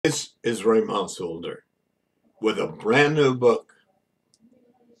This is Ray Mossholder with a brand new book.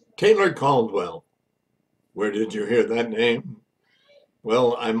 Taylor Caldwell. Where did you hear that name?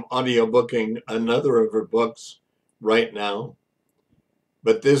 Well, I'm audiobooking another of her books right now,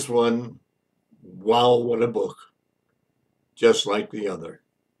 but this one, wow, what a book. Just like the other,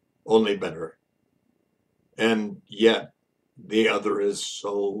 only better. And yet, the other is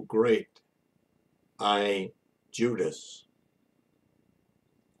so great. Judas.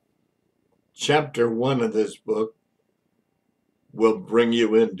 Chapter 1 of this book will bring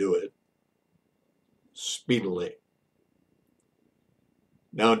you into it speedily.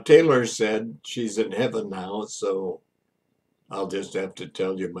 Now, Taylor said she's in heaven now, so I'll just have to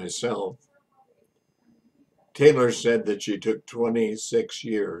tell you myself. Taylor said that she took 26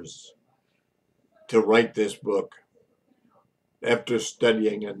 years to write this book after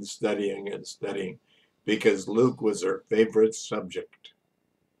studying and studying and studying because Luke was her favorite subject.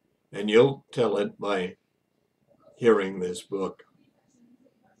 And you'll tell it by hearing this book.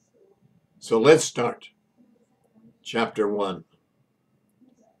 So let's start. Chapter 1.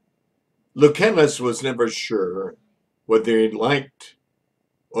 Lucanus was never sure whether he liked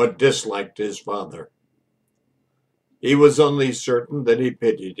or disliked his father. He was only certain that he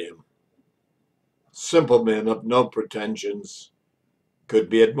pitied him. Simple men of no pretensions could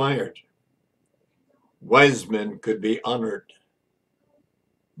be admired. Wise men could be honored.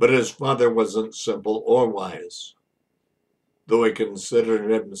 But his father wasn't simple or wise, though he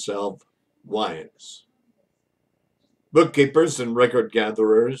considered himself wise. Bookkeepers and record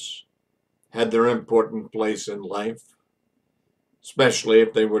gatherers had their important place in life, especially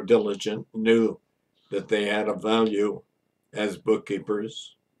if they were diligent, knew that they had a value as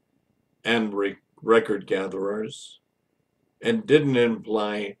bookkeepers and record gatherers, and didn't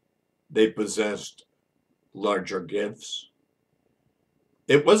imply they possessed larger gifts.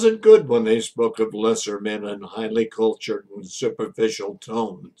 It wasn't good when they spoke of lesser men in highly cultured and superficial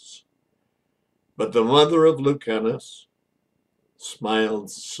tones. But the mother of Lucanus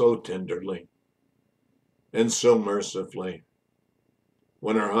smiled so tenderly and so mercifully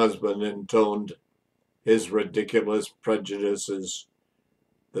when her husband intoned his ridiculous prejudices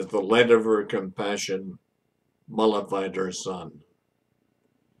that the light of her compassion mollified her son.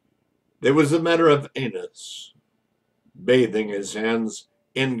 There was the matter of Enos bathing his hands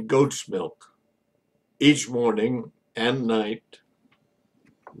in goat's milk each morning and night,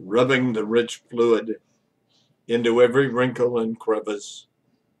 rubbing the rich fluid into every wrinkle and crevice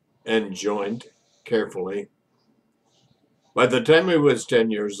and joint carefully. By the time he was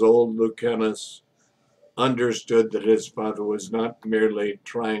 10 years old, Lucanus understood that his father was not merely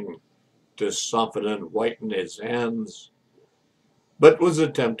trying to soften and whiten his hands, but was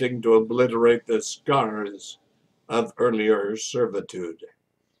attempting to obliterate the scars of earlier servitude.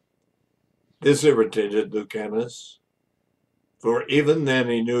 This irritated Lucanus, for even then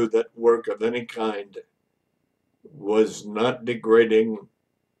he knew that work of any kind was not degrading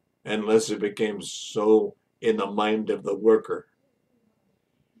unless it became so in the mind of the worker.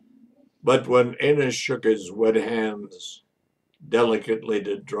 But when Enos shook his wet hands delicately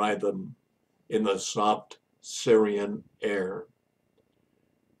to dry them in the soft Syrian air,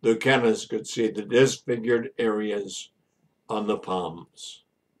 Lucanus could see the disfigured areas on the palms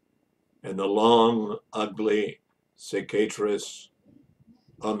and the long, ugly cicatrice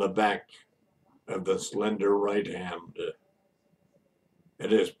on the back of the slender right hand.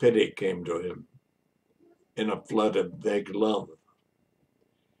 And his pity came to him in a flood of vague love.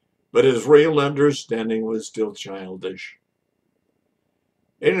 But his real understanding was still childish.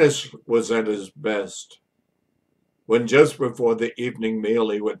 Enos was at his best when just before the evening meal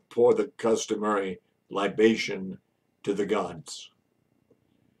he would pour the customary libation to the gods.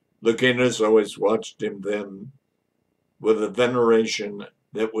 Lucanus always watched him then with a veneration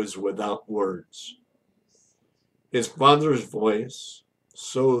that was without words. His father's voice,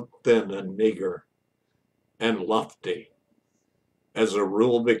 so thin and meager and lofty, as a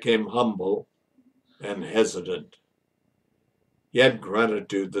rule became humble and hesitant. He had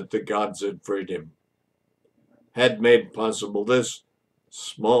gratitude that the gods had freed him, had made possible this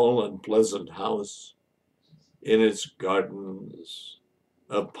small and pleasant house in its gardens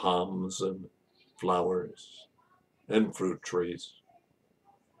of palms and flowers and fruit trees,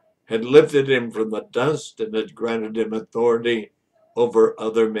 had lifted him from the dust and had granted him authority over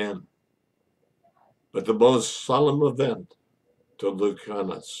other men. But the most solemn event to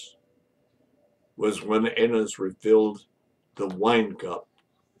Lucanus was when Enos refilled the wine cup,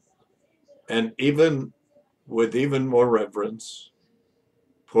 and even with even more reverence,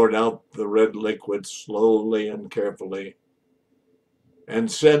 poured out the red liquid slowly and carefully and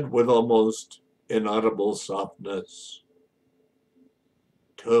said with almost inaudible softness,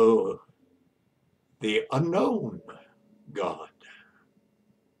 "To the unknown God."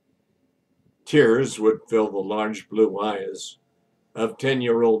 Tears would fill the large blue eyes of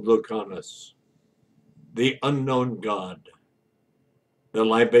 10-year-old Lucanus. The unknown God. The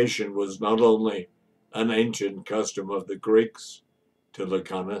libation was not only an ancient custom of the Greeks to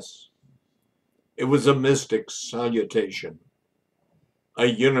Lucanus, it was a mystic salutation, a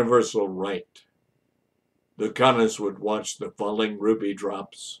universal rite. Lucanus would watch the falling ruby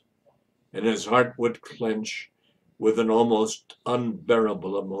drops, and his heart would clench with an almost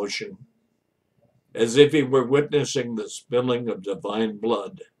unbearable emotion, as if he were witnessing the spilling of divine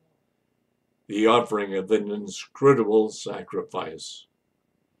blood, the offering of an inscrutable sacrifice.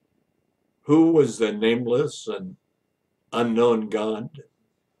 Who was the nameless and unknown God?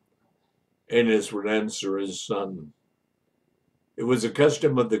 Aeneas would answer his son. It was a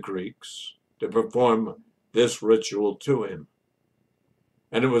custom of the Greeks to perform this ritual to him,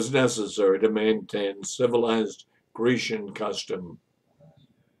 and it was necessary to maintain civilized Grecian custom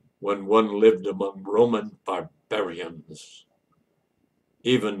when one lived among Roman barbarians,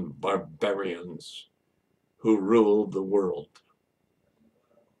 even barbarians who ruled the world.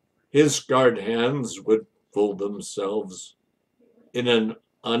 His scarred hands would fold themselves in an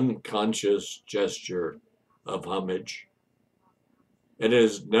unconscious gesture of homage, and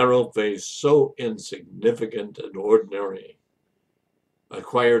his narrow face, so insignificant and ordinary,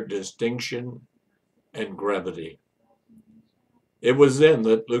 acquired distinction and gravity. It was then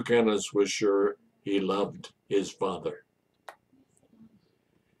that Lucanus was sure he loved his father.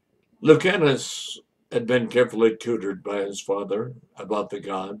 Lucanus had been carefully tutored by his father about the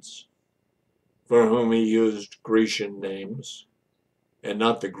gods, for whom he used Grecian names and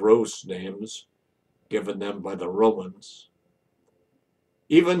not the gross names given them by the Romans.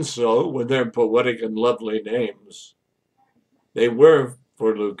 Even so, with their poetic and lovely names, they were,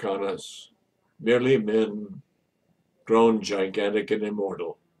 for Lucanus, merely men grown gigantic and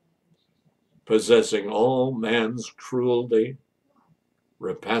immortal, possessing all man's cruelty,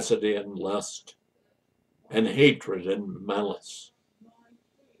 rapacity and lust, and hatred and malice.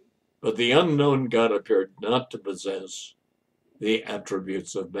 But the unknown God appeared not to possess the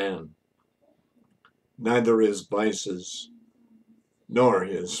attributes of man, neither his vices nor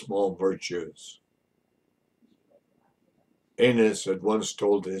his small virtues. Aeneas had once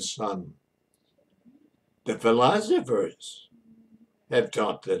told his son, "The philosophers have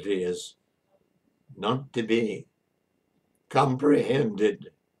taught that he is not to be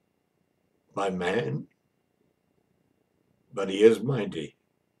comprehended by man, but he is mighty,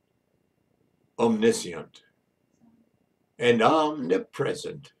 omniscient, and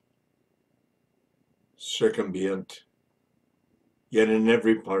omnipresent, circumambient, yet in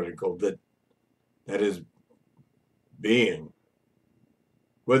every particle that is being,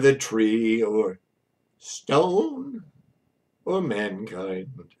 whether tree or stone or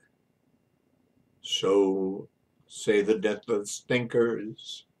mankind." So say the deathless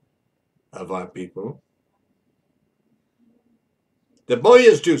thinkers of our people. "The boy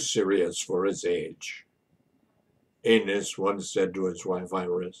is too serious for his age," Aeneas once said to his wife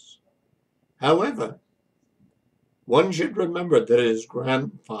Iris. However, one should remember that his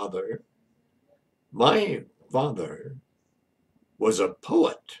grandfather, my father, was a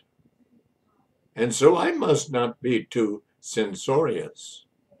poet, and so I must not be too censorious.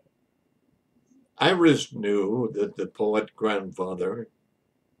 Iris knew that the poet grandfather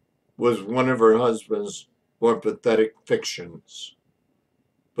was one of her husband's more pathetic fictions,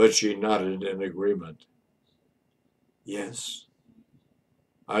 but she nodded in agreement. Yes,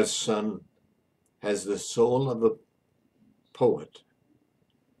 our son has the soul of a poet,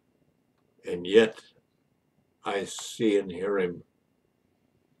 and yet I see and hear him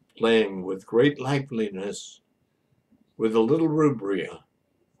playing with great liveliness with a little Rubria.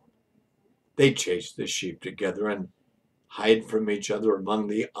 They chase the sheep together and hide from each other among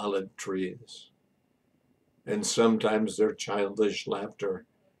the olive trees, and sometimes their childish laughter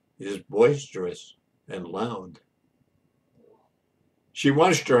is boisterous and loud. She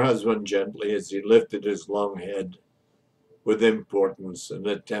watched her husband gently as he lifted his long head with importance and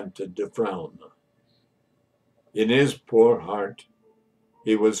attempted to frown. In his poor heart,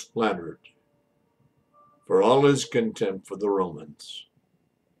 he was flattered, for all his contempt for the Romans.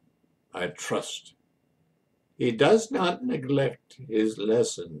 I trust he does not neglect his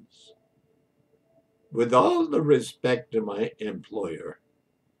lessons. With all the respect to my employer,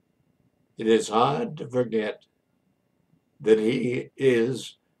 it is hard to forget that he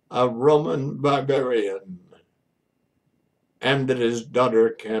is a Roman barbarian. and that his daughter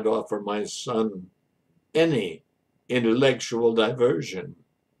can't offer my son any intellectual diversion.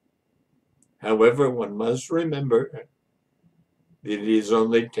 However, one must remember that he is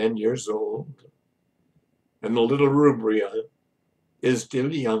only 10 years old, and the little Rubria is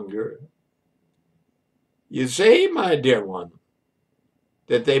still younger. You say, my dear one,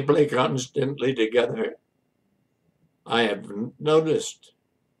 that they play constantly together. I haven't noticed,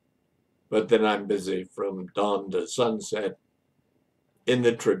 but then I'm busy from dawn to sunset in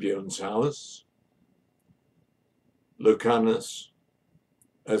the Tribune's house. Lucanus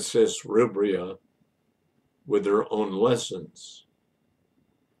assists Rubria with her own lessons.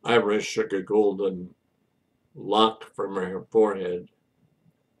 Iris shook a golden lock from her forehead.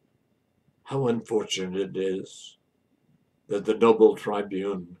 How unfortunate it is that the noble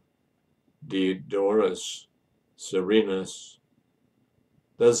tribune Diodorus Serenus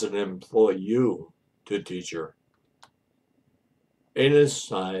doesn't employ you to teach her. Aeneas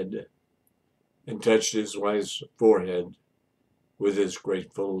sighed and touched his wife's forehead with his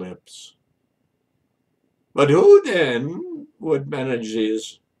grateful lips. But who then would manage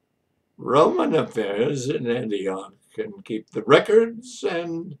these Roman affairs in Antioch and keep the records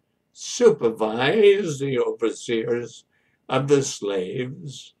and supervise the overseers of the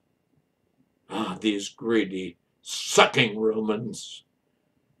slaves? Ah, these greedy, sucking Romans.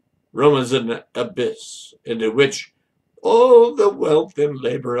 Rome is an abyss into which all the wealth and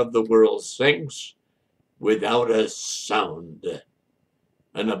labor of the world sinks without a sound.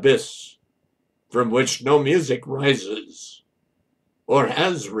 An abyss from which no music rises or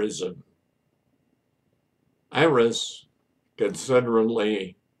has risen. Iris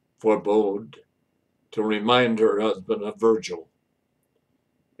considerately forebode to remind her husband of Virgil,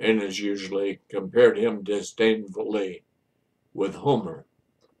 and as usually compared him disdainfully with Homer.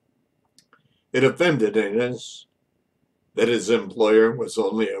 It offended Aeneas that his employer was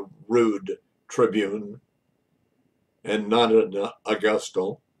only a rude tribune and not an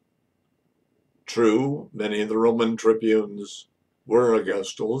Augustal. True, many of the Roman tribunes were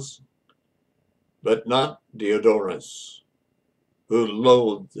Augustals, but not Diodorus, who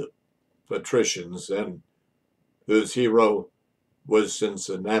loathed patricians and whose hero was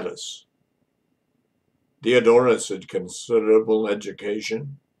Cincinnatus. Diodorus had considerable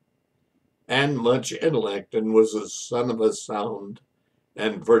education and much intellect, and was the son of a sound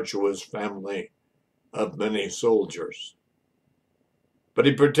and virtuous family of many soldiers. But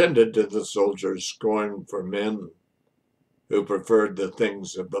he pretended to the soldiers' scorn for men who preferred the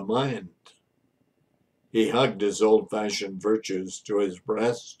things of the mind. He hugged his old-fashioned virtues to his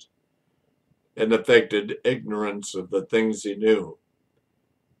breast and affected ignorance of the things he knew,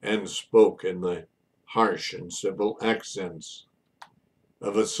 and spoke in the harsh and civil accents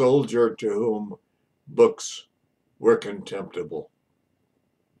of a soldier to whom books were contemptible.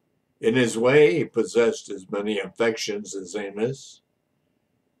 In his way, he possessed as many affections as Aeneas.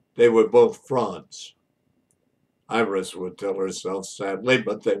 They were both frauds, Iris would tell herself sadly,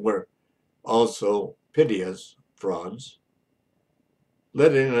 but they were also piteous frauds.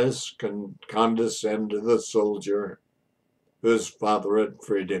 Let Aeneas condescend to the soldier whose father had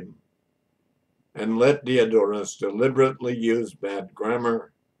freed him, and let Diodorus deliberately use bad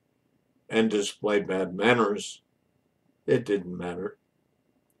grammar and display bad manners. It didn't matter.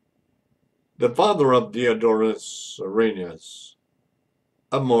 The father of Diodorus Serenus,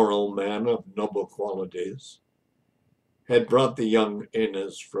 a moral man of noble qualities, had brought the young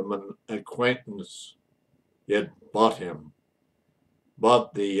Aeneas from an acquaintance. He had bought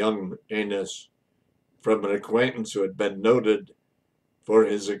the young Aeneas from an acquaintance who had been noted for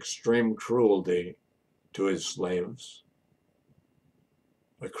his extreme cruelty to his slaves,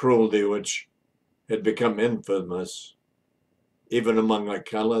 a cruelty which had become infamous even among a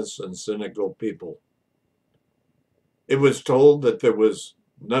callous and cynical people. It was told that there was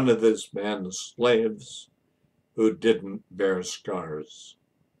none of this man's slaves who didn't bear scars,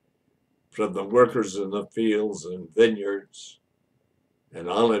 from the workers in the fields and vineyards and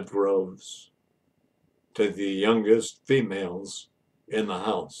olive groves to the youngest females in the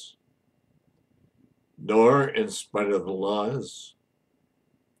house. Nor, in spite of the laws,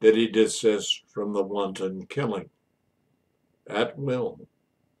 did he desist from the wanton killing, at will,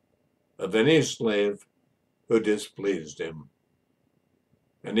 of any slave who displeased him.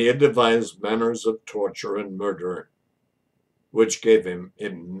 And he had devised manners of torture and murder which gave him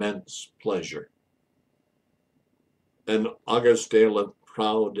immense pleasure. An Augustale of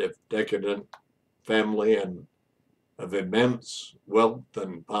proud, if decadent, family and of immense wealth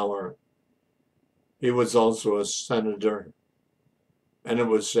and power, he was also a senator, and it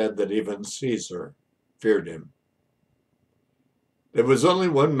was said that even Caesar feared him. There was only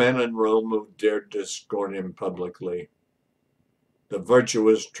one man in Rome who dared to scorn him publicly, the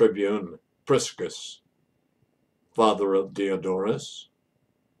virtuous tribune Priscus, father of Diodorus,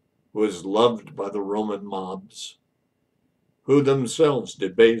 who was loved by the Roman mobs, who themselves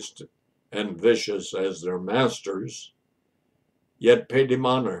debased and vicious as their masters, yet paid him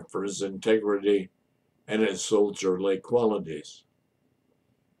honor for his integrity and his soldierly qualities.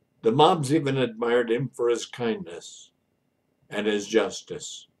 The mobs even admired him for his kindness and his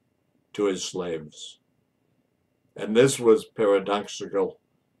justice to his slaves. And this was paradoxical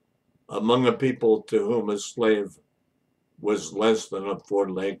among a people to whom a slave was less than a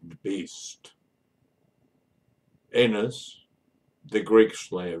four-legged beast. Aeneas, the Greek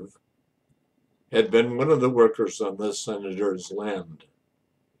slave, had been one of the workers on the senator's land,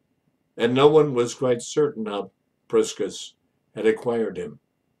 and no one was quite certain how Priscus had acquired him,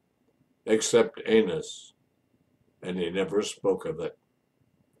 except Aeneas, and he never spoke of it.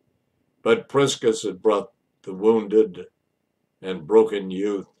 But Priscus had brought the wounded and broken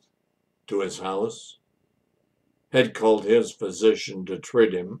youth to his house, had called his physician to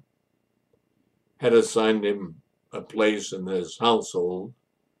treat him, had assigned him a place in his household,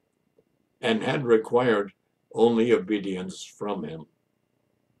 and had required only obedience from him.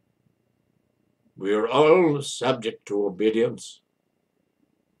 "We are all subject to obedience,"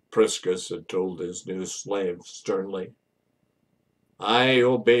 Priscus had told his new slave sternly. "I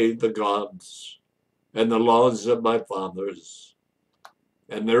obey the gods and the laws of my fathers,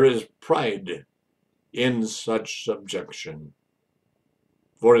 and there is pride in such subjection,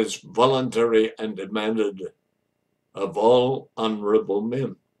 for it is voluntary and demanded of all honorable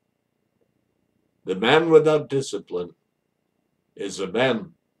men. The man without discipline is a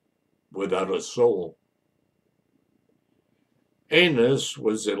man without a soul." Aeneas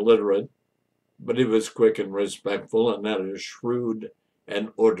was illiterate, but he was quick and respectful and had a shrewd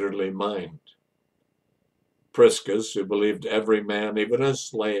and orderly mind. Priscus, who believed every man, even a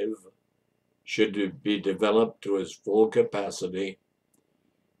slave, should be developed to his full capacity,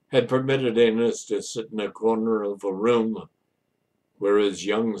 had permitted Aeneas to sit in a corner of a room where his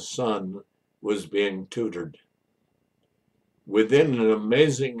young son was being tutored. Within an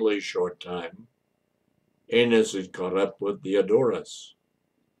amazingly short time, Aeneas had caught up with Diodorus.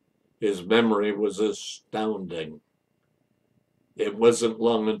 His memory was astounding. It wasn't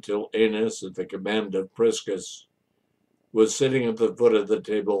long until Aeneas, at the command of Priscus, was sitting at the foot of the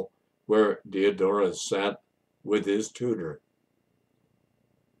table where Diodorus sat with his tutor.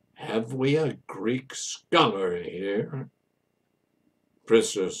 "Have we a Greek scholar here?"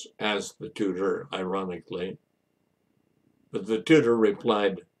 Priscus asked the tutor ironically. But the tutor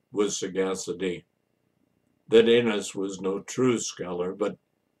replied with sagacity that Aeneas was no true scholar, but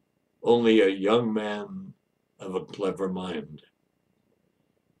only a young man of a clever mind.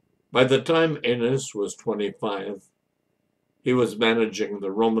 By the time Aeneas was 25, he was managing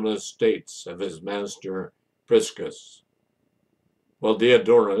the Roman estates of his master Priscus, while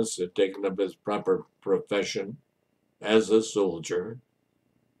Diodorus had taken up his proper profession as a soldier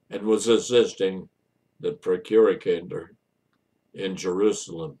and was assisting the procurator in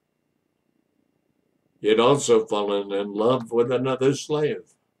Jerusalem. He had also fallen in love with another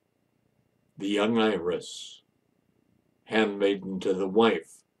slave, the young Iris, handmaiden to the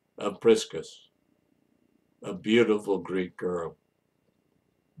wife of Priscus, a beautiful Greek girl,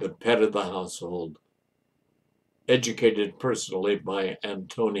 the pet of the household, educated personally by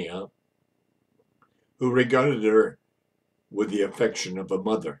Antonia, who regarded her with the affection of a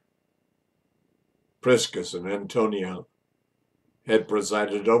mother. Priscus and Antonia had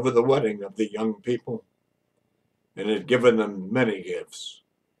presided over the wedding of the young people and had given them many gifts,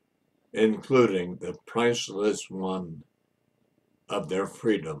 including the priceless one of their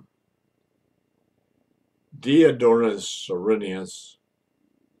freedom. Diodorus Cyrenius,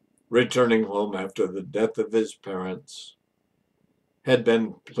 returning home after the death of his parents, had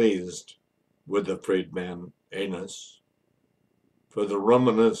been pleased with the freedman Aeneas, for the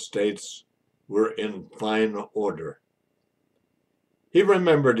Roman estates were in fine order. He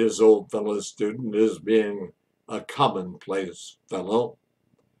remembered his old fellow student as being a commonplace fellow,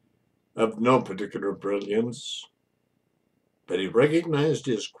 of no particular brilliance, but he recognized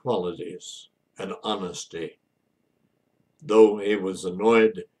his qualities and honesty, though he was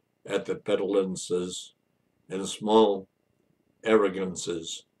annoyed at the petulances and small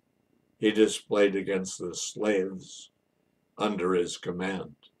arrogances he displayed against the slaves under his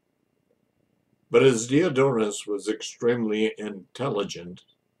command. But as Diodorus was extremely intelligent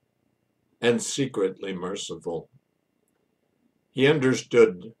and secretly merciful, he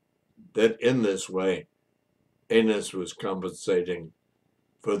understood that in this way Enos was compensating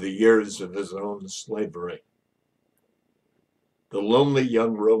for the years of his own slavery. The lonely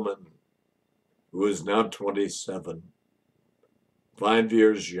young Roman, who was now 27, 5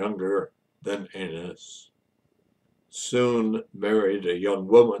 years younger than Enos, soon married a young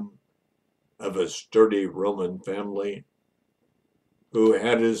woman of a sturdy Roman family who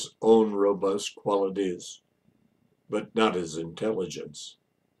had his own robust qualities, but not his intelligence.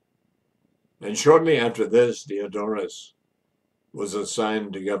 And shortly after this, Diodorus was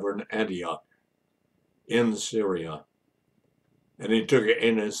assigned to govern Antioch in Syria, and he took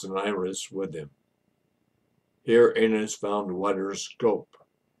Enos and Iris with him. Here Enos found wider scope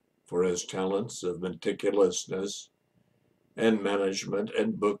for his talents of meticulousness and management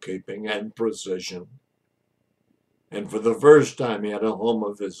and bookkeeping and precision. And for the first time, he had a home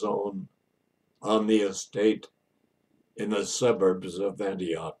of his own on the estate in the suburbs of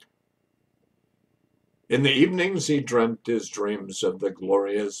Antioch. In the evenings, he dreamt his dreams of the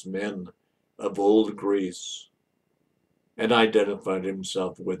glorious men of old Greece and identified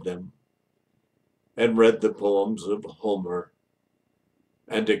himself with them, and read the poems of Homer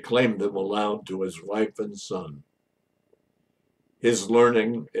and declaimed them aloud to his wife and son. His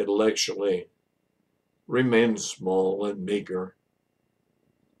learning intellectually remained small and meager.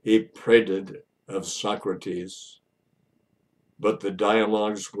 He prated of Socrates, but the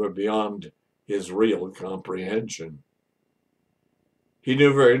dialogues were beyond his real comprehension. He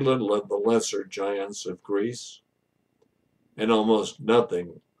knew very little of the lesser giants of Greece, and almost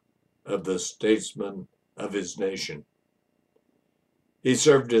nothing of the statesmen of his nation. He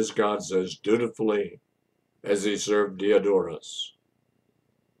served his gods as dutifully as he served Diodorus.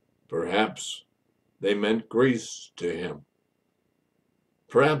 Perhaps they meant Greece to him.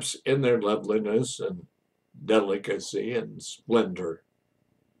 Perhaps in their loveliness and delicacy and splendor,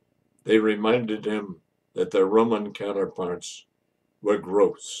 they reminded him that their Roman counterparts were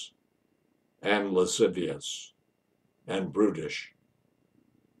gross and lascivious and brutish.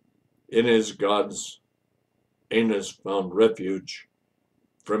 In his gods, Enos found refuge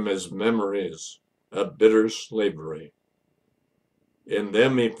from his memories of bitter slavery. In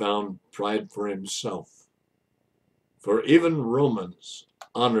them he found pride for himself, for even Romans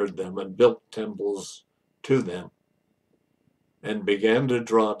honored them and built temples to them, and began to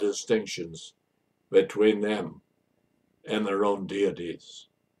draw distinctions between them and their own deities.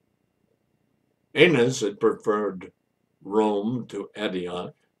 Enos had preferred Rome to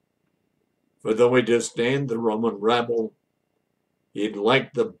Antioch, for though he disdained the Roman rabble, he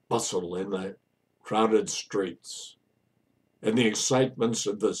liked the bustle in the crowded streets and the excitements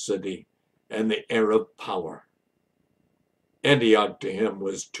of the city and the air of power. Antioch to him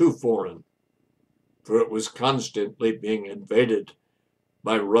was too foreign, for it was constantly being invaded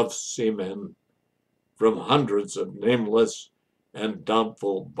by rough seamen from hundreds of nameless and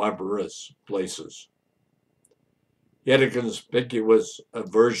doubtful barbarous places. He had a conspicuous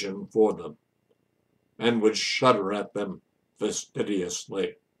aversion for them and would shudder at them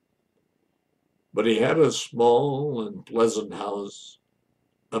fastidiously. But he had a small and pleasant house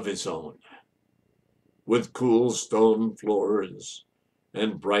of his own, with cool stone floors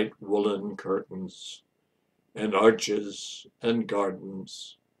and bright woolen curtains and arches and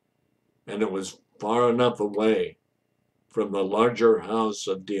gardens, and it was far enough away from the larger house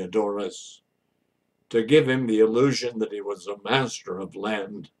of Diodorus to give him the illusion that he was a master of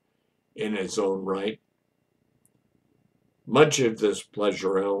land in his own right. Much of this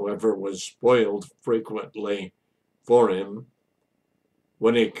pleasure, however, was spoiled frequently for him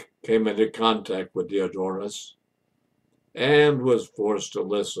when he came into contact with Diodorus and was forced to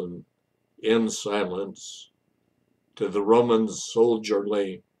listen in silence to the Roman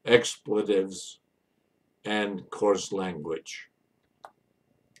soldierly expletives and coarse language.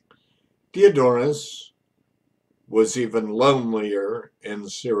 Diodorus was even lonelier in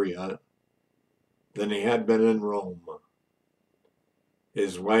Syria than he had been in Rome.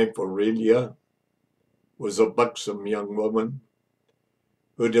 His wife Aurelia was a buxom young woman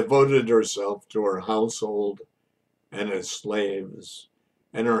who devoted herself to her household and his slaves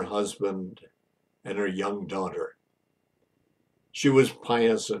and her husband and her young daughter. She was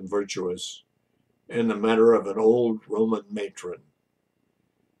pious and virtuous in the manner of an old Roman matron,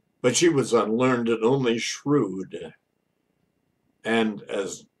 but she was unlearned and only shrewd, and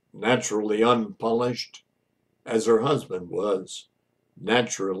as naturally unpolished as her husband was,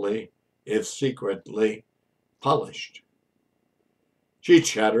 naturally, if secretly, polished. She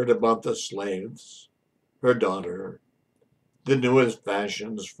chattered about the slaves, her daughter, the newest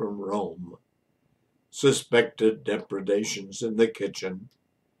fashions from Rome, suspected depredations in the kitchen,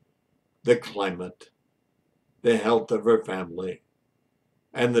 the climate, the health of her family,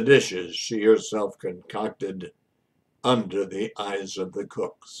 and the dishes she herself concocted under the eyes of the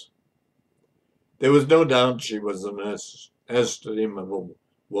cooks. There was no doubt she was an estimable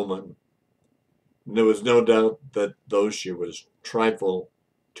woman, and there was no doubt that though she was a trifle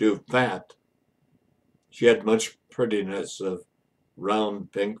too fat, she had much prettiness of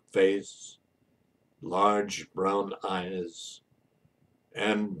round pink face, large brown eyes,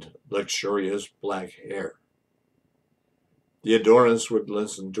 and luxurious black hair. Diodorus would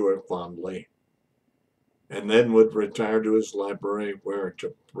listen to her fondly, and then would retire to his library where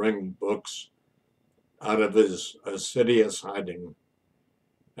to bring books out of his assiduous hiding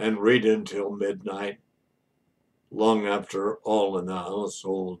and read until midnight, long after all in the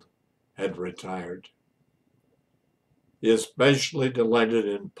household had retired. He especially delighted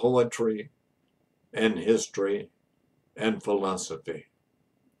in poetry and history and philosophy.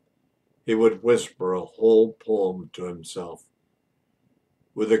 He would whisper a whole poem to himself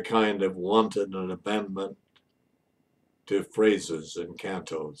with a kind of wanton abandonment to phrases and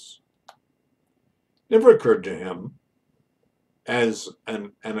cantos. Never occurred to him, as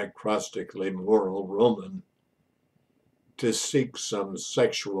an anachronistically moral Roman, to seek some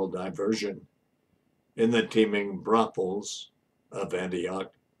sexual diversion in the teeming brothels of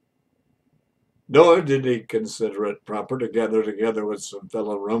Antioch. Nor did he consider it proper to gather together with some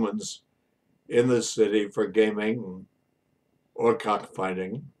fellow Romans in the city for gaming or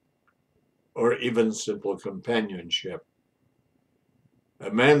cockfighting or even simple companionship.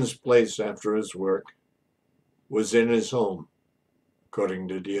 A man's place after his work was in his home, according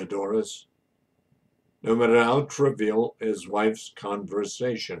to Diodorus, no matter how trivial his wife's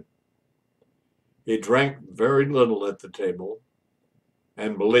conversation. He drank very little at the table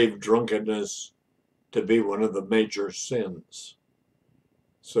and believed drunkenness to be one of the major sins.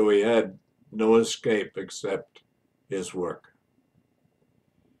 So he had no escape except his work.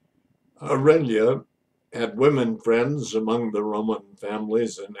 Aurelia had women friends among the Roman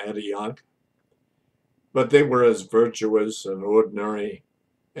families in Antioch, but they were as virtuous and ordinary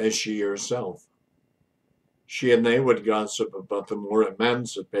as she herself. She and they would gossip about the more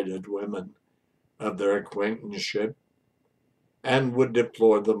emancipated women of their acquaintanceship and would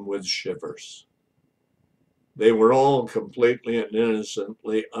deplore them with shivers. They were all completely and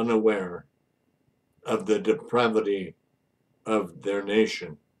innocently unaware of the depravity of their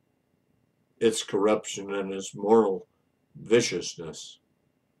nation, its corruption and its moral viciousness,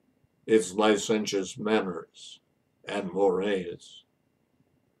 its licentious manners and mores.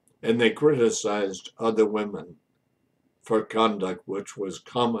 And they criticized other women for conduct which was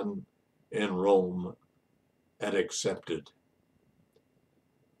common in Rome and accepted.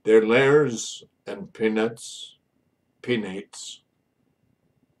 Their lares and penates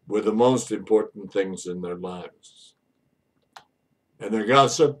were the most important things in their lives. And their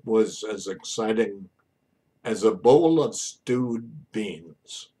gossip was as exciting as a bowl of stewed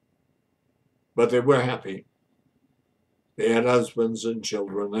beans. But they were happy. They had husbands and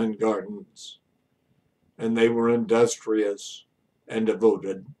children and gardens, and they were industrious and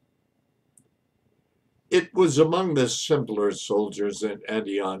devoted. It was among the simpler soldiers in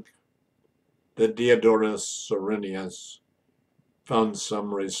Antioch that Diodorus Cyrenius found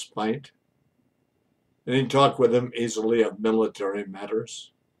some respite, and he talked with them easily of military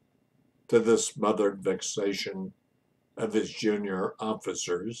matters, to the smothered vexation of his junior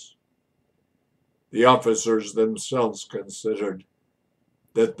officers. The officers themselves considered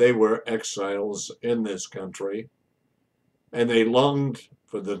that they were exiles in this country, and they longed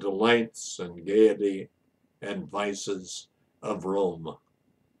for the delights and gaiety and vices of Rome.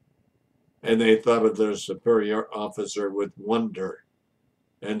 And they thought of their superior officer with wonder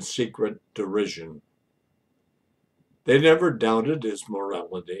and secret derision. They never doubted his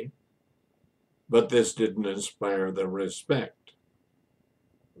morality, but this didn't inspire their respect.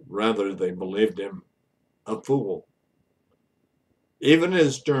 Rather, they believed him a fool. Even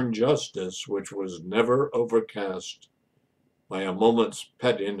his stern justice, which was never overcast by a moment's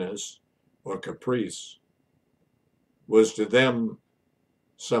pettiness or caprice, was to them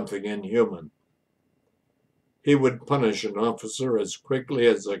something inhuman. He would punish an officer as quickly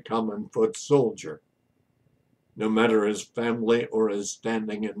as a common foot soldier, no matter his family or his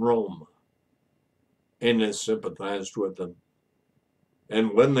standing in Rome. Aeneas sympathized with them,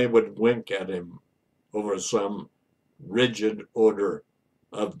 and when they would wink at him over some rigid order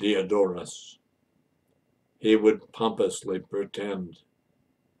of Diodorus, he would pompously pretend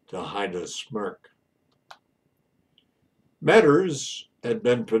to hide a smirk. Matters had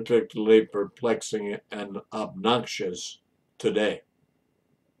been particularly perplexing and obnoxious today.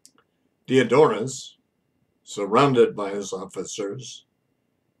 Diodorus, surrounded by his officers,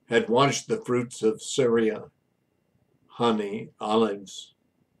 had washed the fruits of Syria, honey, olives,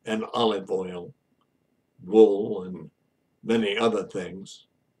 and olive oil, wool, and many other things,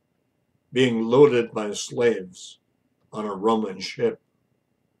 being loaded by slaves on a Roman ship.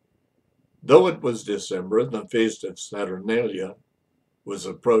 Though it was December and the feast of Saturnalia was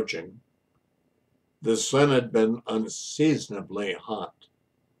approaching, the sun had been unseasonably hot,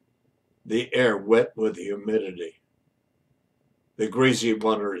 the air wet with humidity, the greasy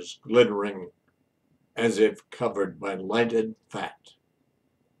waters glittering as if covered by lighted fat.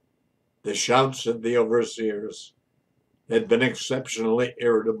 The shouts of the overseers had been exceptionally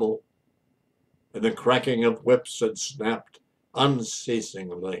irritable, and the cracking of whips had snapped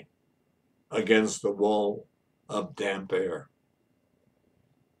unceasingly against the wall of damp air.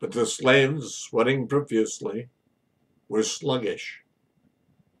 But the slaves, sweating profusely, were sluggish.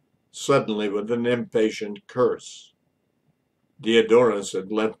 Suddenly, with an impatient curse, Diodorus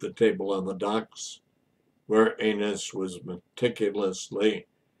had left the table on the docks, where Aeneas was meticulously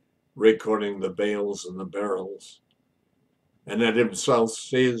recording the bales and the barrels, and had himself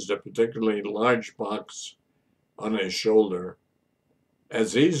seized a particularly large box on his shoulder,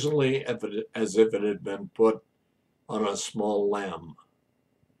 as easily as if it had been put on a small lamb.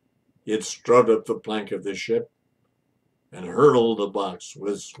 He had strode up the plank of the ship and hurled the box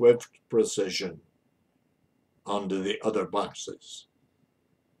with swift precision onto the other boxes.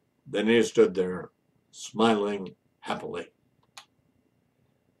 Then he stood there, smiling happily.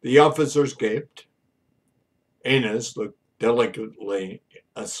 The officers gaped. Aeneas looked delicately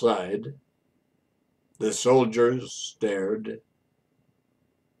aside. The soldiers stared.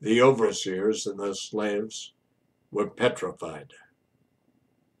 The overseers and the slaves were petrified.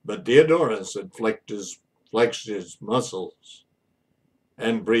 But Diodorus had flexed his muscles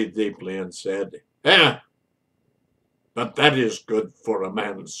and breathed deeply and said, but that is good for a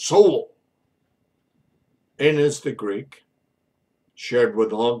man's soul. Aeneas the Greek shared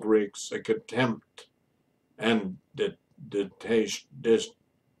with all Greeks a contempt and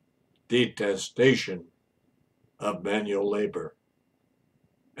detestation of manual labor,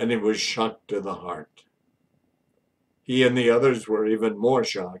 and he was shocked to the heart. He and the others were even more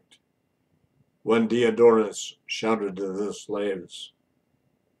shocked when Diodorus shouted to the slaves,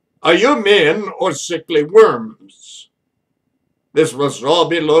 "Are you men or sickly worms? This must all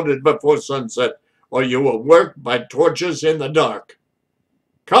be loaded before sunset, or you will work by torches in the dark.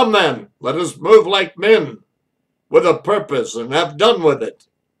 Come then, let us move like men, with a purpose, and have done with it."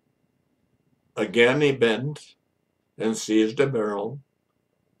 Again he bent and seized a barrel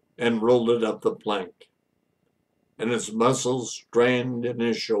and rolled it up the plank, and his muscles strained in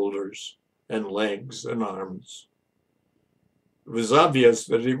his shoulders and legs and arms. It was obvious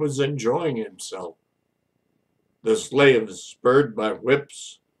that he was enjoying himself. The slaves, spurred by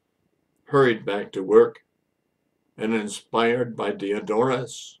whips, hurried back to work, and inspired by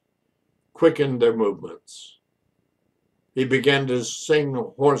Diodorus, quickened their movements. He began to sing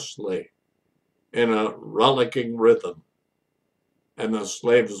hoarsely in a rollicking rhythm, and the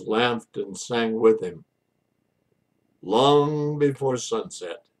slaves laughed and sang with him. Long before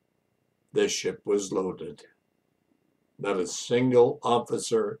sunset, the ship was loaded. Not a single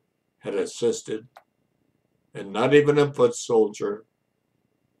officer had assisted, and not even a foot soldier,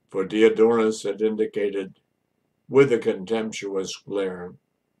 for Diodorus had indicated with a contemptuous glare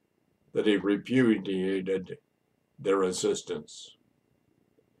that he repudiated their assistance.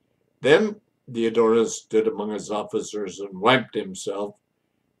 Then Diodorus stood among his officers and wiped himself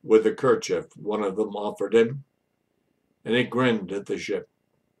with a kerchief one of them offered him, and he grinned at the ship.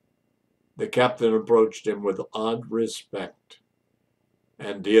 The captain approached him with odd respect,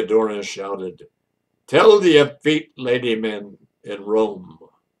 and Diodorus shouted, "Tell the effete ladymen in Rome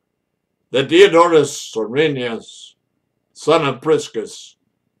that Diodorus Cyrenius, son of Priscus,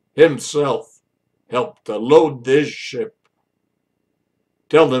 himself helped to load this ship.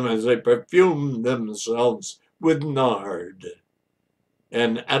 Tell them as they perfume themselves with nard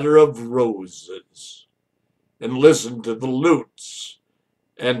and attar of roses, and listen to the lutes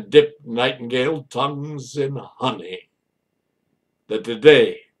and dip nightingale tongues in honey, that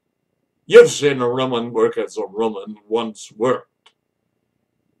today you've seen a Roman work as a Roman once worked,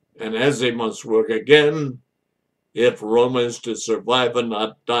 and as he must work again if Rome is to survive and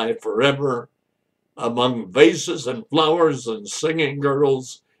not die forever among vases and flowers and singing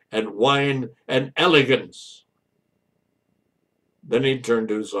girls and wine and elegance." Then he turned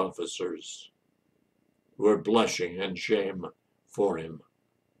to his officers, who were blushing in shame for him,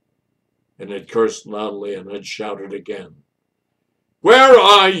 and had cursed loudly and had shouted again, Where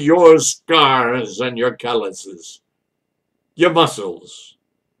are your scars and your calluses, your muscles,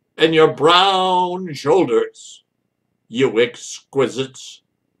 and your brown shoulders, you exquisites?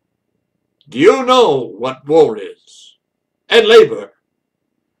 Do you know what war is, and labor,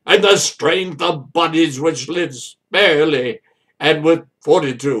 and the strength of bodies which lives sparely and with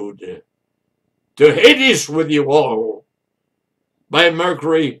fortitude? To Hades with you all! By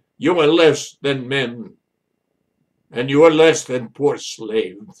Mercury, you are less than men, and you are less than poor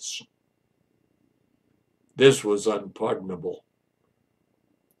slaves. This was unpardonable.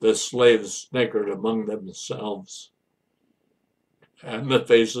 The slaves snickered among themselves, and the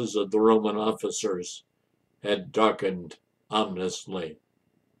faces of the Roman officers had darkened ominously.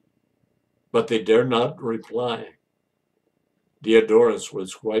 But they dared not reply. Diodorus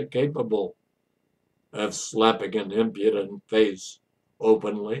was quite capable of slapping an impudent face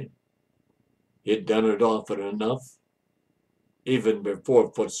openly. He'd done it often enough, even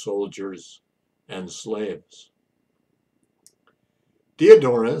before foot soldiers and slaves.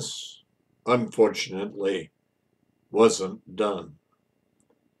 Diodorus, unfortunately, wasn't done.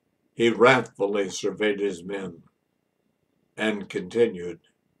 He wrathfully surveyed his men and continued.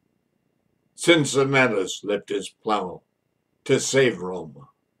 Cincinnatus left his plow to save Rome.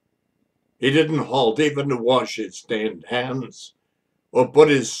 He didn't halt even to wash his stained hands or put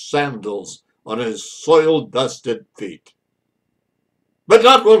his sandals on his soil-dusted feet. But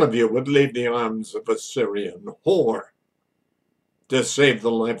not one of you would leave the arms of a Syrian whore to save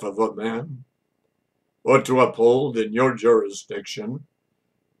the life of a man, or to uphold in your jurisdiction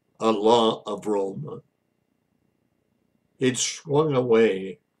a law of Rome. He'd swung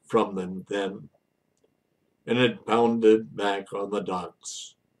away from them then, and had pounded back on the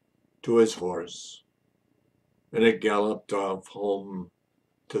docks to his horse, and had galloped off home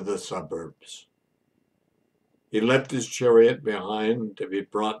to the suburbs. He left his chariot behind to be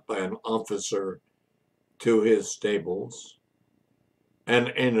brought by an officer to his stables,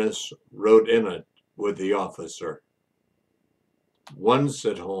 and Aeneas rode in it with the officer. Once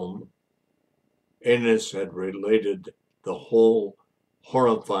at home, Aeneas had related the whole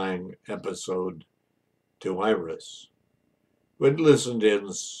horrifying episode to Iris, who had listened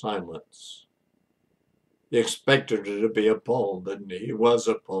in silence. He expected her to be appalled, and he was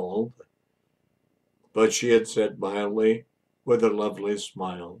appalled, but she had said mildly, with a lovely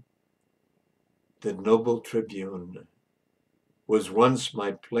smile, "The noble tribune was once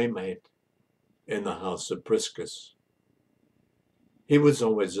my playmate in the house of Priscus. He was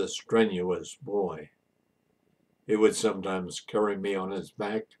always a strenuous boy. He would sometimes carry me on his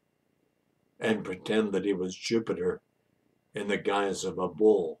back and pretend that he was Jupiter in the guise of a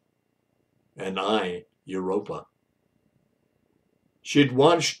bull, and I, Europa." She'd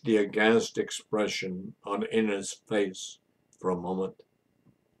watched the aghast expression on Ina's face for a moment,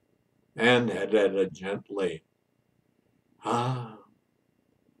 and had added gently, "Ah,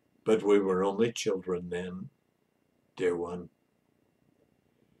 but we were only children then, dear one."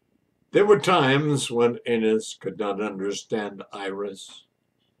 There were times when Aeneas could not understand Iris,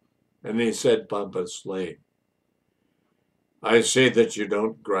 and he said pompously, "I see that you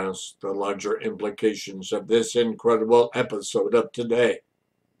don't grasp the larger implications of this incredible episode of today.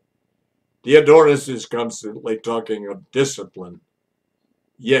 Diodorus is constantly talking of discipline,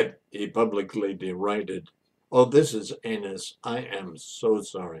 yet he publicly derided." Oh, this is Aeneas. I am so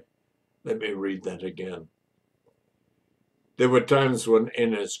sorry. Let me read that again. There were times when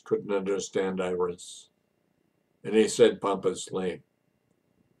Aeneas couldn't understand Iris, and he said pompously,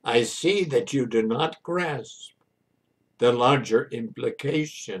 "I see that you do not grasp the larger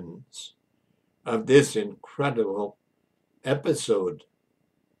implications of this incredible episode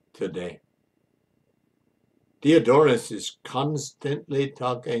today. Diodorus is constantly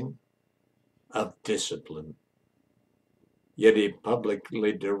talking of discipline, yet he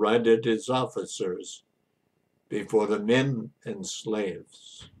publicly derided his officers before the men and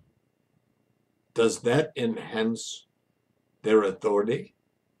slaves. Does that enhance their authority?"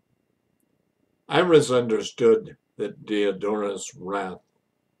 Iris understood that Diodorus' wrath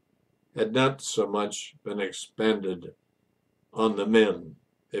had not so much been expended on the men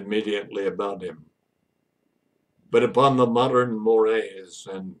immediately about him, but upon the modern mores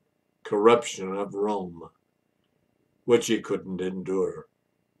and corruption of Rome, which he couldn't endure.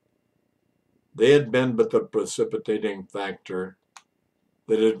 They had been but the precipitating factor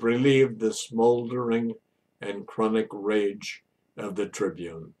that had relieved the smoldering and chronic rage of the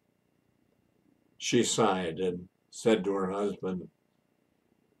tribune. She sighed and said to her husband,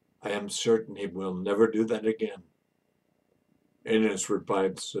 "I am certain he will never do that again." Aeneas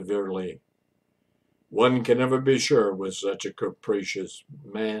replied severely, One can never be sure with such a capricious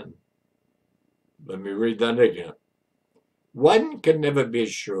man. Let me read that again. One can never be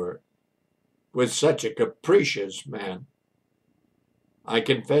sure with such a capricious man. I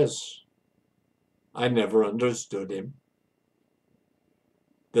confess, I never understood him.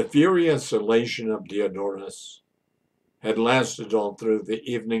 The furious elation of Diodorus had lasted all through the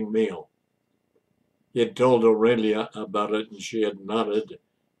evening meal. He had told Aurelia about it, and she had nodded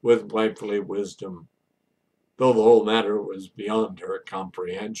with wifely wisdom, though the whole matter was beyond her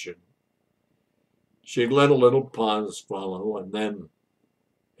comprehension. She let a little pause follow, and then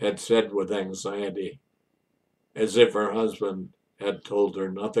had said with anxiety, as if her husband had told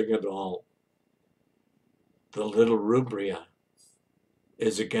her nothing at all, "The little Rubria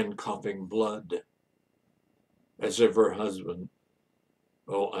is again coughing blood," as if her husband,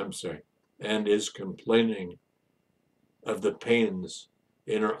 and is complaining of the pains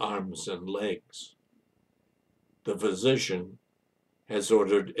in her arms and legs. The physician has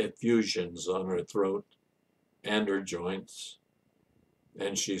ordered effusions on her throat and her joints,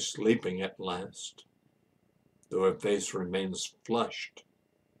 and she's sleeping at last, though her face remains flushed.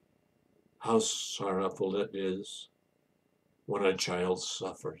 How sorrowful it is when a child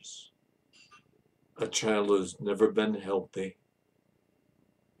suffers. A child who's never been healthy.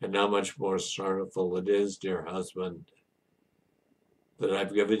 And how much more sorrowful it is, dear husband, that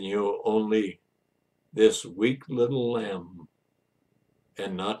I've given you only this weak little lamb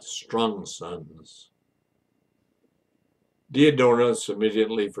and not strong sons. Diodorus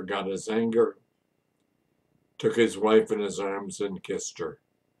immediately forgot his anger, took his wife in his arms, and kissed her.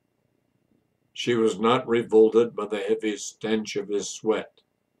 She was not revolted by the heavy stench of his sweat,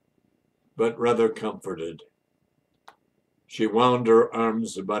 but rather comforted. She wound her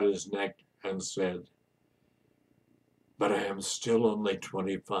arms about his neck and said, "But I am still only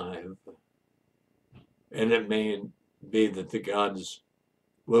 25, and it may be that the gods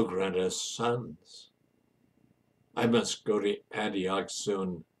will grant us sons. I must go to Antioch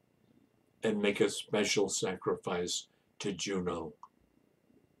soon and make a special sacrifice to Juno."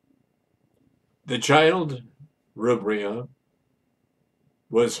 The child, Rubria,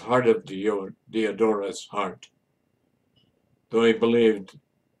 was heart of Diodorus' heart, though he believed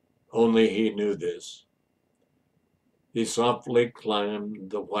only he knew this. He softly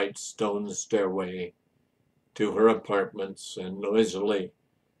climbed the white stone stairway to her apartments and noisily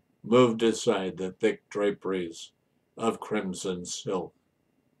moved aside the thick draperies of crimson silk.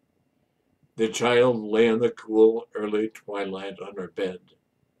 The child lay in the cool early twilight on her bed,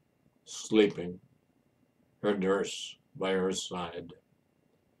 sleeping, her nurse by her side.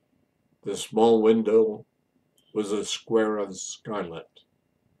 The small window was a square of scarlet,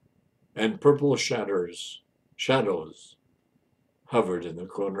 and purple shadows hovered in the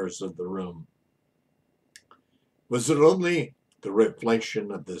corners of the room. Was it only the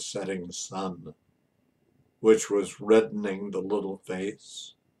reflection of the setting sun which was reddening the little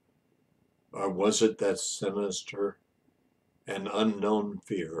face? Or was it that sinister and unknown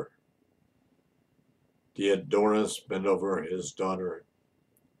fear? Diodorus bent over his daughter,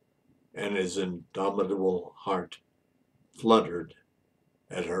 and his indomitable heart fluttered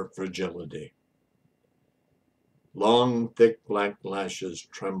at her fragility. Long, thick black lashes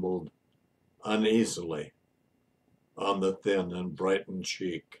trembled uneasily on the thin and brightened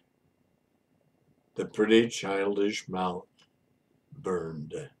cheek. The pretty childish mouth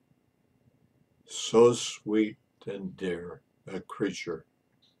burned. So sweet and dear a creature,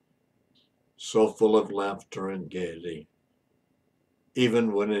 so full of laughter and gaiety,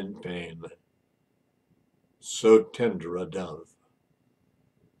 even when in pain, so tender a dove.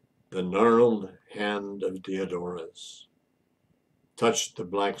 The gnarled hand of Diodorus touched the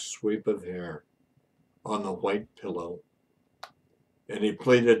black sweep of hair on the white pillow, and he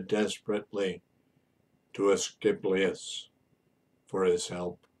pleaded desperately to Asclepius for his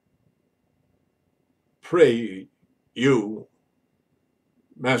help. "Pray you,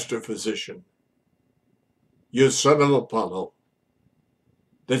 master physician, you son of Apollo,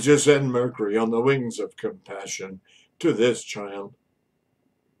 that you send Mercury on the wings of compassion to this child,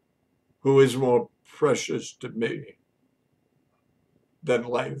 who is more precious to me than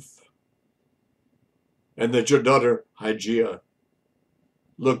life, and that your daughter Hygeia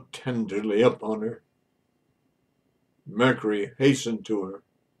look tenderly upon her. Mercury, hasten to her,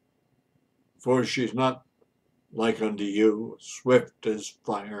 for she's not like unto you, swift as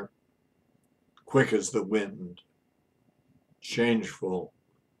fire, quick as the wind, changeful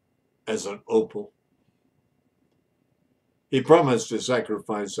as an opal." He promised to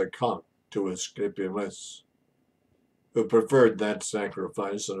sacrifice a cock to Asclepius, who preferred that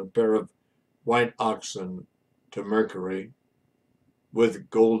sacrifice and a pair of white oxen to Mercury with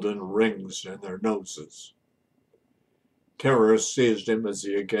golden rings in their noses. Terror seized him as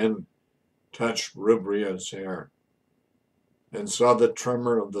he again touched Rubria's hair and saw the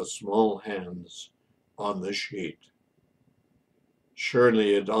tremor of the small hands on the sheet. Surely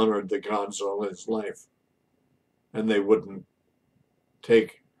he had honored the gods all his life, and they wouldn't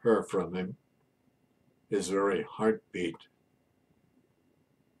take her from him. His very heart beat.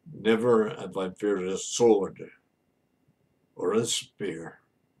 Never have I feared a sword or a spear,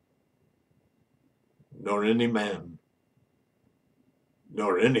 nor any man,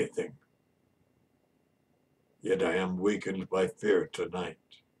 nor anything. Yet I am weakened by fear tonight,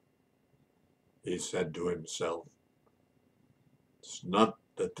 he said to himself. It's not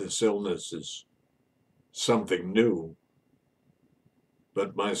that this illness is something new,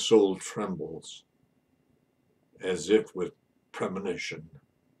 but my soul trembles as if with premonition.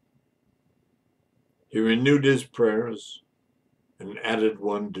 He renewed his prayers and added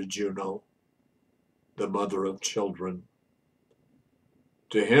one to Juno, the mother of children.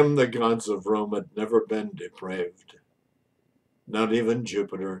 To him the gods of Rome had never been depraved, not even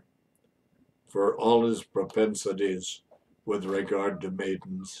Jupiter, for all his propensities with regard to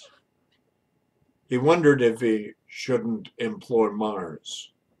maidens. He wondered if he shouldn't implore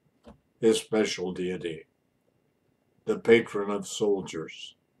Mars, his special deity, the patron of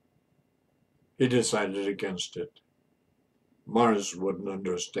soldiers. He decided against it. Mars wouldn't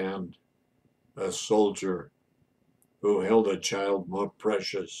understand a soldier who held a child more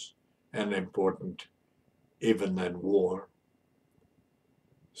precious and important even than war.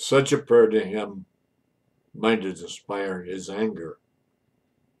 Such a prayer to him might inspire his anger.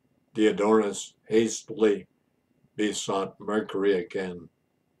 Diodorus hastily besought Mercury again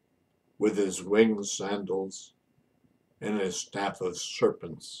with his winged sandals and his staff of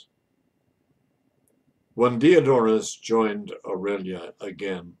serpents. When Diodorus joined Aurelia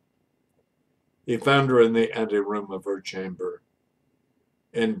again, he found her in the anteroom of her chamber,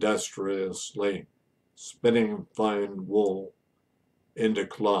 industriously spinning fine wool into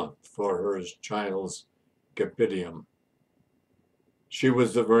cloth for her child's capitium. She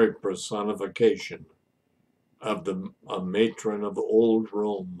was the very personification of a matron of old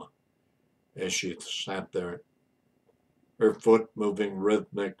Rome as she sat there, her foot moving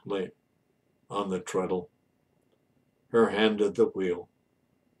rhythmically on the treadle, her hand at the wheel,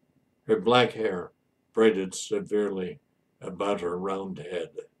 her black hair braided severely about her round head,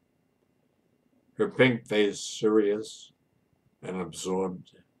 her pink face serious and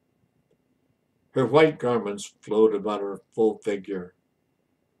absorbed. Her white garments flowed about her full figure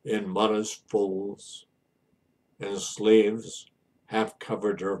in modest folds, and sleeves half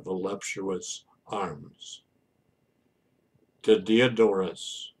covered her voluptuous arms. To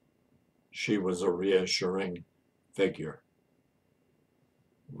Diodorus, she was a reassuring figure.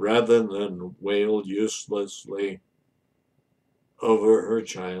 Rather than wail uselessly over her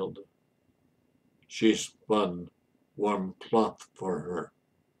child, she spun warm cloth for her.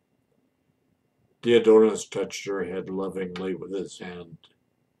 Diodorus touched her head lovingly with his hand,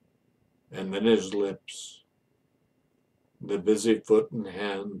 and then his lips. The busy foot and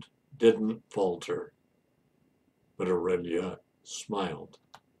hand didn't falter, but Aurelia smiled.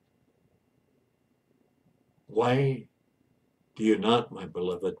 Why do you not, my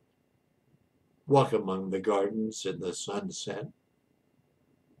beloved, walk among the gardens in the sunset?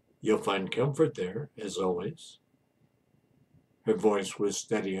 You'll find comfort there, as always. Her voice was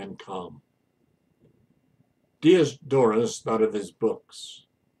steady and calm. Diodorus thought of his books.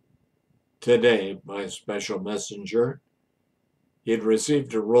 Today, by a special messenger, he had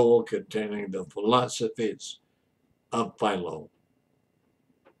received a roll containing the philosophies of Philo.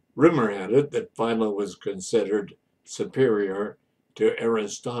 Rumor had it that Philo was considered superior to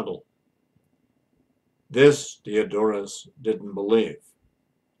Aristotle. This Diodorus didn't believe,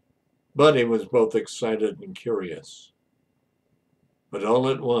 but he was both excited and curious. But all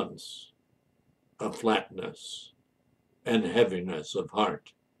at once, a flatness and heaviness of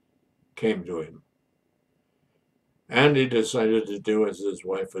heart came to him, and he decided to do as his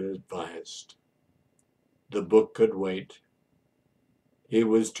wife had advised. The book could wait. He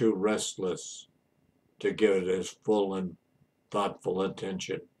was too restless to give it his full and thoughtful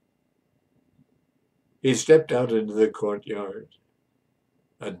attention. He stepped out into the courtyard.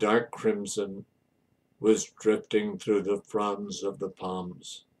 A dark crimson was drifting through the fronds of the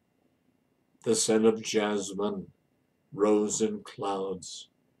palms. The scent of jasmine rose in clouds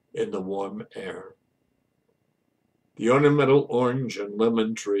in the warm air. The ornamental orange and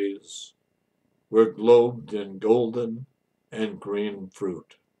lemon trees were globed in golden and green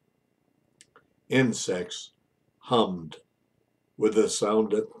fruit. Insects hummed with the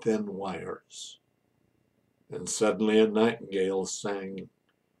sound of thin wires, and suddenly a nightingale sang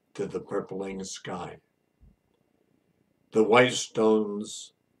to the purpling sky. The white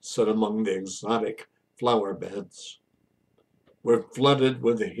stones set among the exotic flower beds were flooded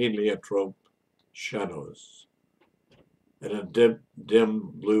with heliotrope shadows, and a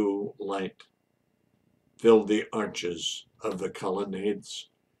dim blue light filled the arches of the colonnades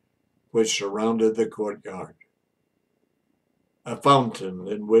which surrounded the courtyard. A fountain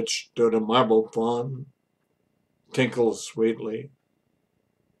in which stood a marble fawn tinkled sweetly,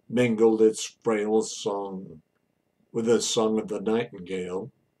 mingled its frail song with the song of the nightingale,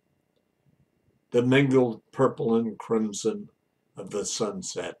 the mingled purple and crimson of the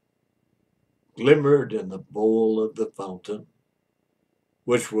sunset glimmered in the bowl of the fountain,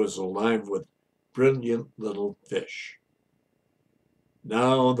 which was alive with brilliant little fish.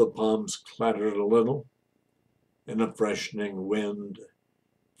 Now the palms clattered a little in a freshening wind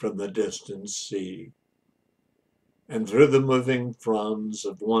from the distant sea, and through the moving fronds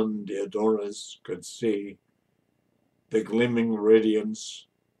of one Diodorus could see the gleaming radiance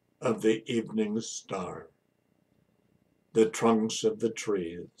of the evening star. The trunks of the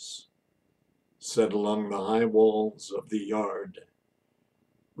trees, set along the high walls of the yard,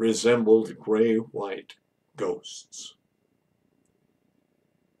 resembled gray-white ghosts.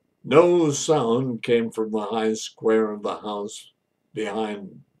 No sound came from the high square of the house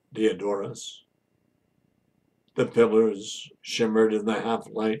behind Diodorus. The pillars shimmered in the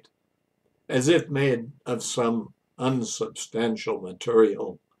half-light as if made of some unsubstantial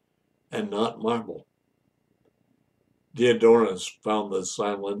material and not marble. Diodorus found the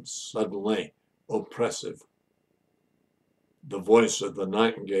silence suddenly oppressive. The voice of the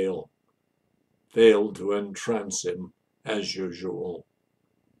nightingale failed to entrance him as usual.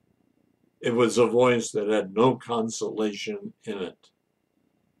 It was a voice that had no consolation in it,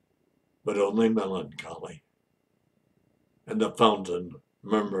 but only melancholy, and the fountain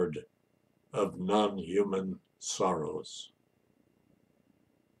murmured of non-human sorrows.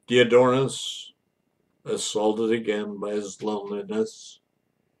 Diodorus, assaulted again by his loneliness,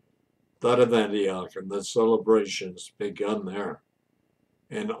 thought of Antioch and the celebrations begun there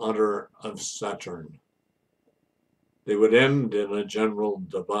in honor of Saturn. They would end in a general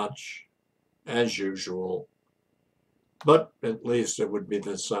debauch, as usual, but at least it would be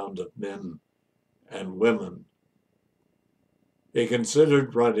the sound of men and women. He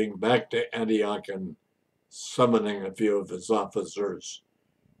considered writing back to Antioch and summoning a few of his officers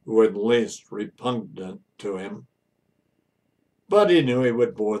who were at least repugnant to him, but he knew he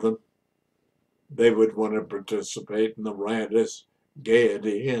would bore them. They would want to participate in the riotous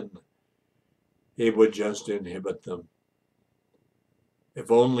gaiety, and he would just inhibit them. If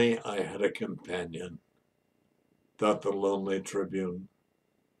only I had a companion, thought the lonely tribune.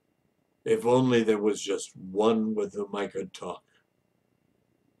 If only there was just one with whom I could talk,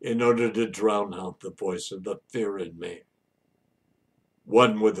 in order to drown out the voice of the fear in me.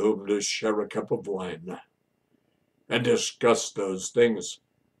 One with whom to share a cup of wine and discuss those things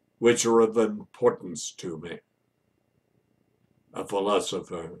which are of importance to me. A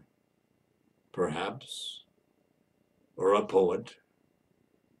philosopher, perhaps, or a poet,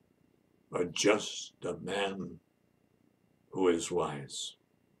 or just a man who is wise.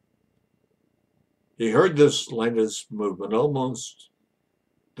 He heard the slightest movement, almost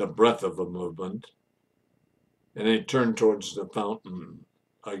the breath of a movement, and he turned towards the fountain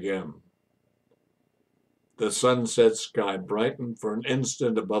again. The sunset sky brightened for an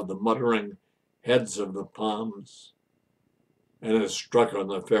instant above the muttering heads of the palms, and it struck on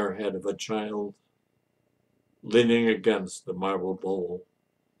the fair head of a child leaning against the marble bowl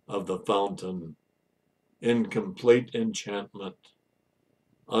of the fountain in complete enchantment,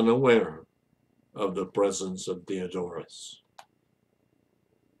 unaware of the presence of Diodorus.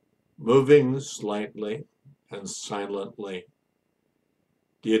 Moving slightly and silently,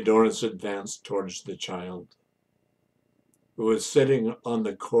 Diodorus advanced towards the child, who was sitting on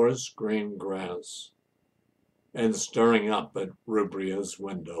the coarse green grass and staring up at Rubria's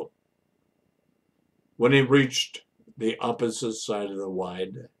window. When he reached the opposite side of the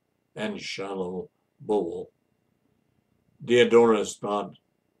wide and shallow bowl, Diodorus thought,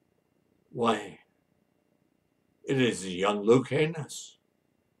 "Why, it is young Lucanus,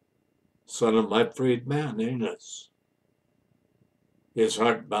 son of my freedman Enos." His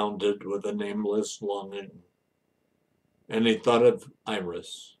heart bounded with a nameless longing, and he thought of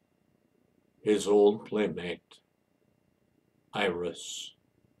Iris, his old playmate. Iris,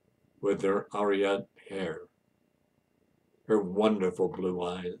 with her aureate hair, her wonderful blue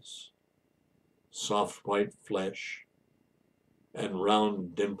eyes, soft white flesh, and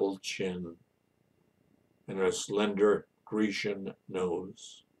round dimpled chin, and a slender Grecian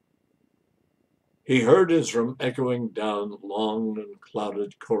nose. He heard as from echoing down long and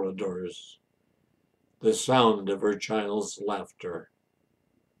clouded corridors the sound of her child's laughter,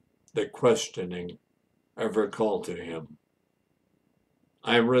 the questioning of her call to him.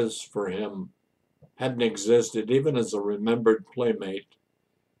 Iris, for him, hadn't existed even as a remembered playmate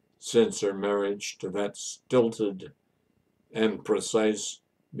since her marriage to that stilted and precise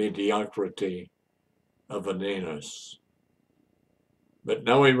mediocrity of Aeneas. But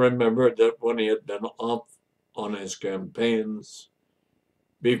now he remembered that when he had been off on his campaigns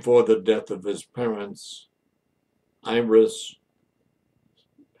before the death of his parents, Iris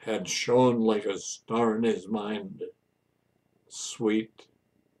had shone like a star in his mind. Sweet,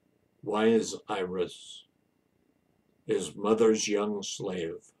 wise Iris, his mother's young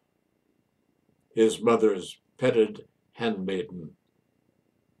slave, his mother's petted handmaiden,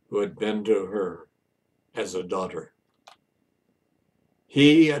 who had been to her as a daughter.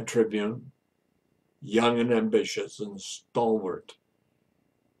 He, a tribune, young and ambitious and stalwart,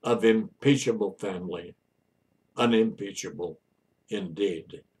 of impeachable family, unimpeachable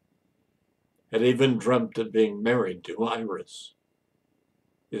indeed, had even dreamt of being married to Iris.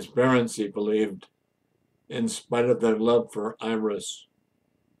 His parents, he believed, in spite of their love for Iris,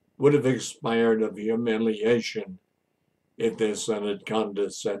 would have expired of humiliation if their son had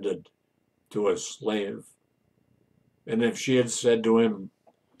condescended to a slave, and if she had said to him,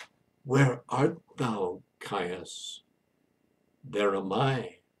 "Where art thou, Caius?" "There am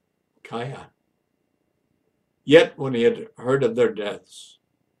I, Caia." Yet when he had heard of their deaths,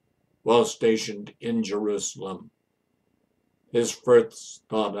 while stationed in Jerusalem, his first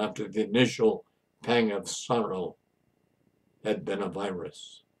thought after the initial pang of sorrow had been of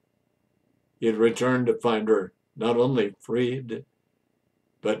Iris. He had returned to find her not only freed,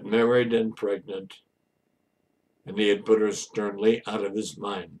 but married and pregnant, and he had put her sternly out of his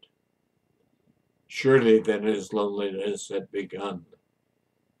mind. Surely then his loneliness had begun,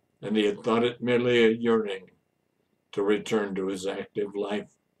 and he had thought it merely a yearning to return to his active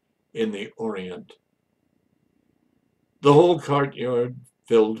life in the Orient. The whole courtyard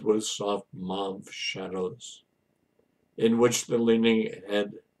filled with soft mauve shadows, in which the leaning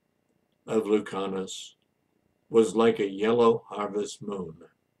head of Lucanus was like a yellow harvest moon.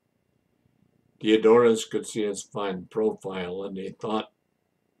 Diodorus could see his fine profile, and he thought,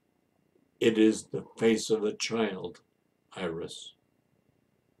 "It is the face of a child, Iris."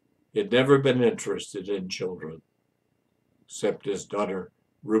 He had never been interested in children, except his daughter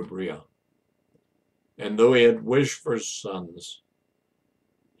Rubria, and though he had wished for sons,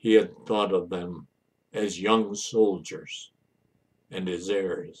 he had thought of them as young soldiers and his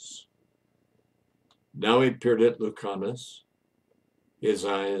heirs. Now he peered at Lucanus, his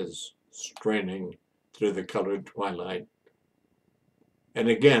eyes straining through the colored twilight, and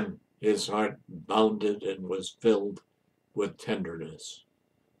again his heart bounded and was filled with tenderness.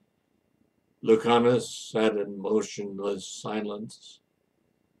 Lucanus sat in motionless silence,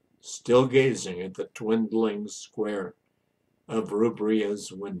 still gazing at the dwindling square of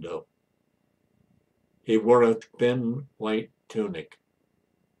Rubria's window. He wore a thin white tunic.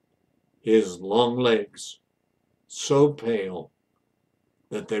 His long legs, so pale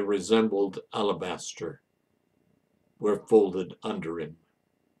that they resembled alabaster, were folded under him.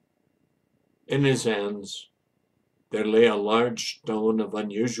 In his hands there lay a large stone of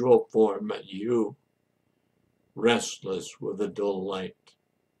unusual form and hue, restless with a dull light.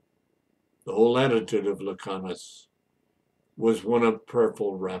 The whole attitude of Lucanus was one of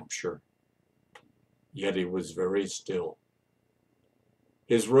prayerful rapture, yet he was very still.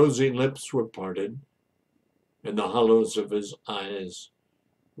 His rosy lips were parted, and the hollows of his eyes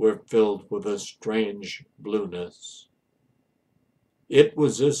were filled with a strange blueness. It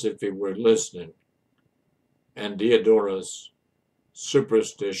was as if he were listening, and Diodorus,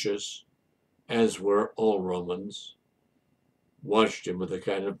 superstitious as were all Romans, watched him with a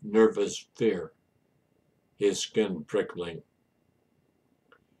kind of nervous fear, his skin prickling.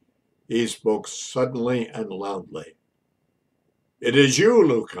 He spoke suddenly and loudly. "It is you,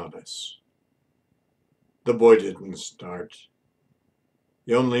 Lucanus." The boy didn't start.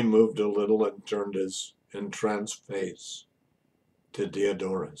 He only moved a little and turned his entranced face to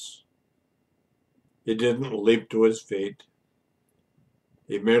Diodorus. He didn't leap to his feet.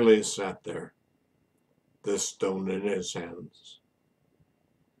 He merely sat there, the stone in his hands.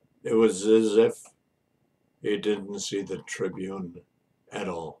 It was as if he didn't see the tribune at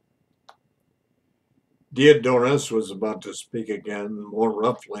all. Diodorus was about to speak again, more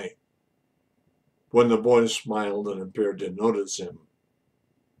roughly, when the boy smiled and appeared to notice him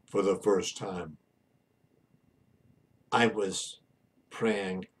for the first time. "I was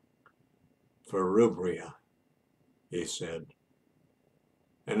praying for Rubria," he said,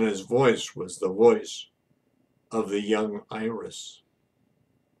 and his voice was the voice of the young Iris.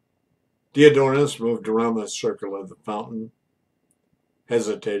 Diodorus moved around the circle of the fountain,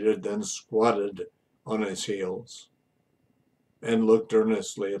 hesitated, then squatted on his heels and looked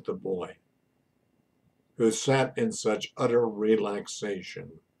earnestly at the boy, who sat in such utter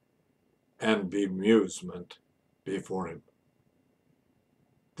relaxation and bemusement before him.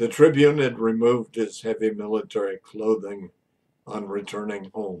 The tribune had removed his heavy military clothing on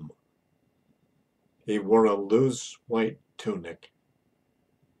returning home. He wore a loose white tunic,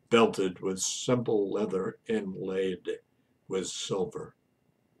 belted with simple leather inlaid with silver.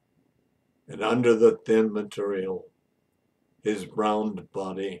 And under the thin material, his browned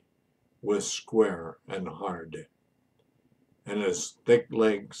body was square and hard, and his thick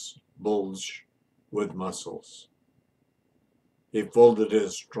legs bulged with muscles. He folded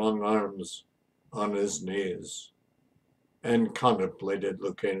his strong arms on his knees and contemplated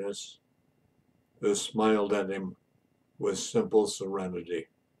Lucanus, who smiled at him with simple serenity.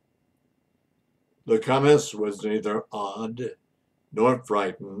 Lucanus was neither awed nor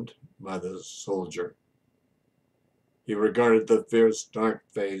frightened by the soldier. He regarded the fierce, dark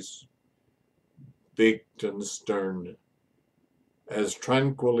face, beaked and stern, as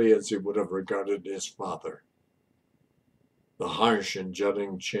tranquilly as he would have regarded his father. The harsh and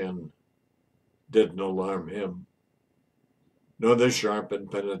jutting chin didn't alarm him, nor the sharp and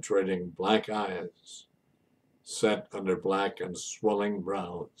penetrating black eyes set under black and swelling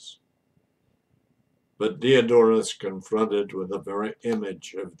brows. But Diodorus, confronted with the very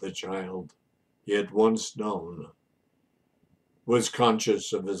image of the child he had once known, was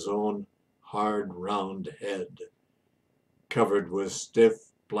conscious of his own hard, round head, covered with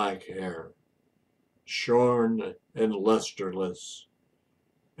stiff black hair, shorn and lusterless,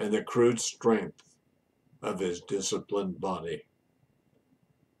 and the crude strength of his disciplined body.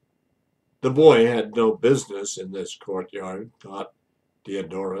 The boy had no business in this courtyard, thought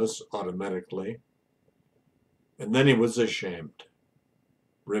Diodorus automatically, and then he was ashamed,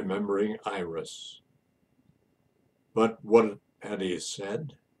 remembering Iris. But what had he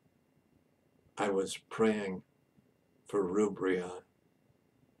said? "I was praying for Rubria."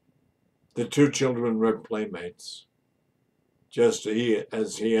 The two children were playmates, just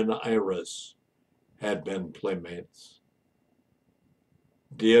as he and Iris had been playmates.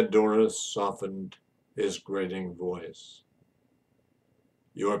 Diodorus softened his grating voice.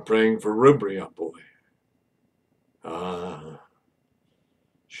 "You are praying for Rubria, boy. Ah,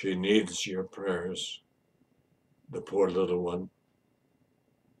 she needs your prayers, the poor little one."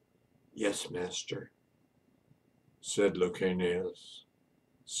 "Yes, master," said Lucanius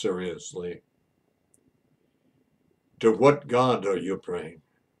seriously. "To what god are you praying?"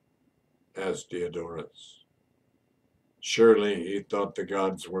 asked Diodorus. Surely he thought the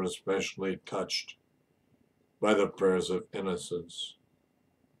gods were especially touched by the prayers of innocence,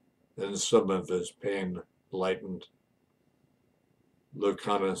 and some of his pain lightened.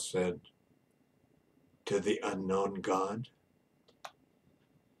 Lucanus said, "To the unknown god?"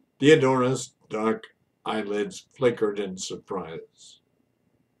 Diodorus' dark eyelids flickered in surprise.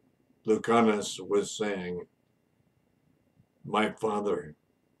 Lucanus was saying, "My father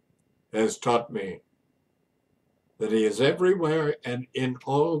has taught me that he is everywhere and in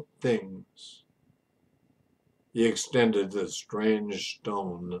all things." He extended the strange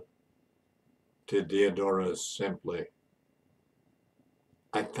stone to Diodorus simply.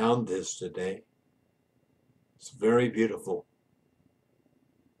 "I found this today. It's very beautiful.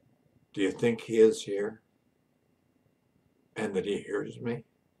 Do you think he is here and that he hears me?"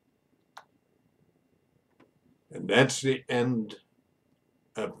 And that's the end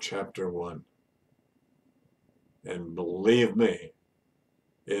of chapter 1. And believe me,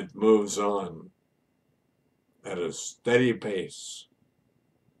 it moves on at a steady pace.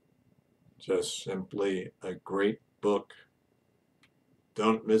 Just simply a great book.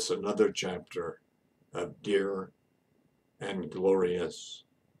 Don't miss another chapter of Dear and Glorious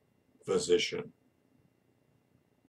Physician.